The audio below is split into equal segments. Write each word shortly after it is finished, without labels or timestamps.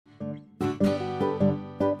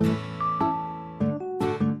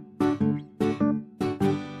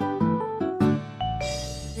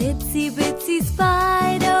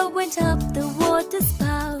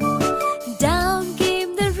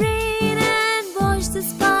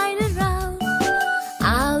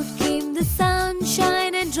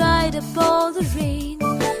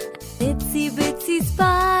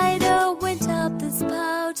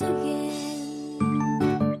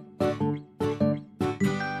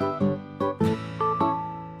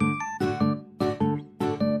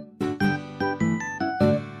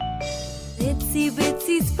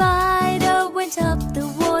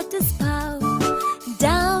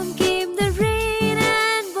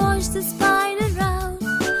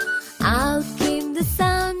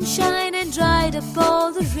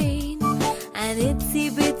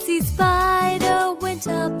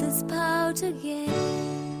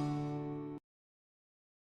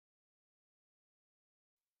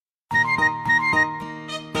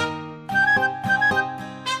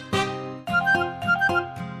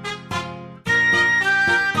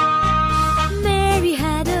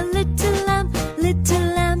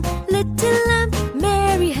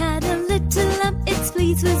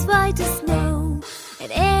fleece was white as snow.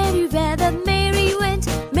 And everywhere that Mary went,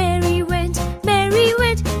 Mary went, Mary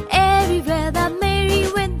went. Everywhere that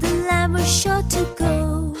Mary went, the lamb was sure to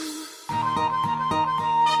go.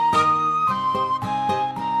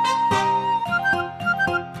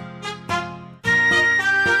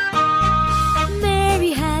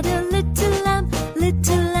 Mary had a little lamb,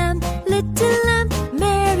 little lamb, little lamb.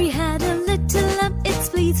 Mary had a little lamb, its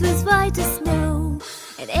fleece was white as snow.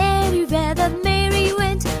 And everywhere that Mary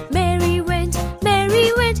went, Mary went,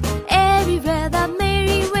 Mary went. Everywhere that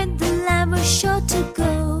Mary went, the lamb was sure to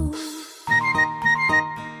go.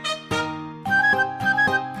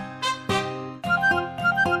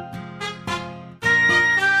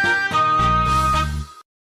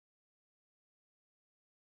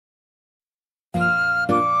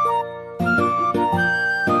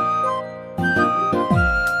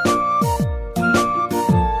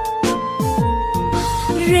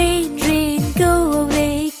 Rain, rain, go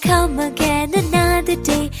away, come again another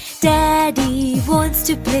day. Daddy wants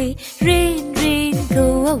to play. Rain, rain,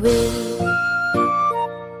 go away.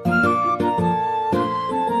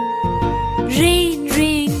 Rain,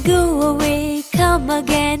 rain, go away, come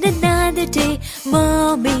again another day.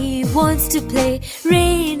 Mommy wants to play.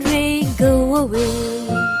 Rain, rain, go away.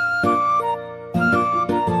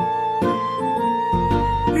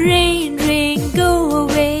 Rain, rain, go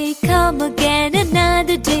away, come again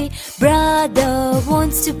another day. Brother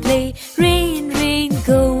wants to play. Rain, rain,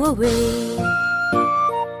 go away.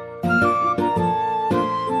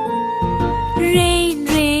 Rain,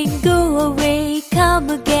 rain, go away, come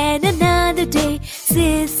again another day.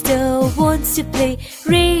 Sister wants to play.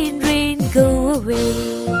 Rain, rain, go away.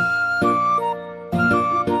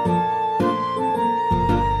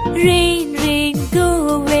 Rain, rain, go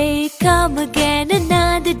away, come again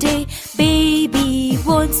another day. Baby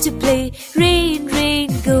wants to play. Rain, rain,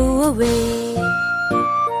 go away.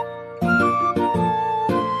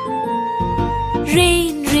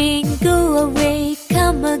 Rain, rain, go away,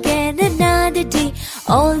 come again another day.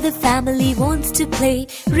 All the family wants to play.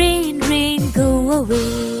 Rain, rain, go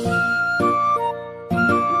away.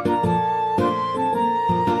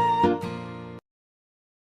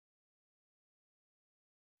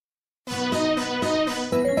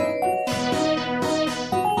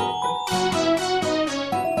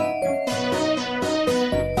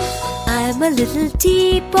 I'm a little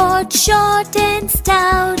teapot, short and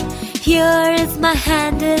stout. Here is my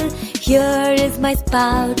handle, here is my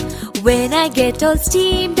spout. When I get all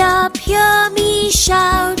steamed up, hear me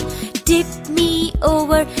shout. Tip me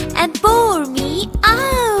over and pour me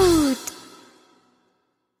out.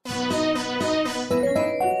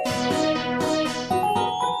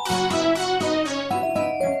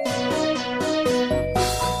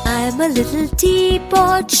 I'm a little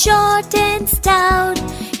teapot, short and stout.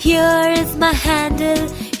 Here is my handle,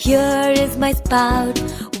 here is my spout.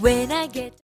 When I get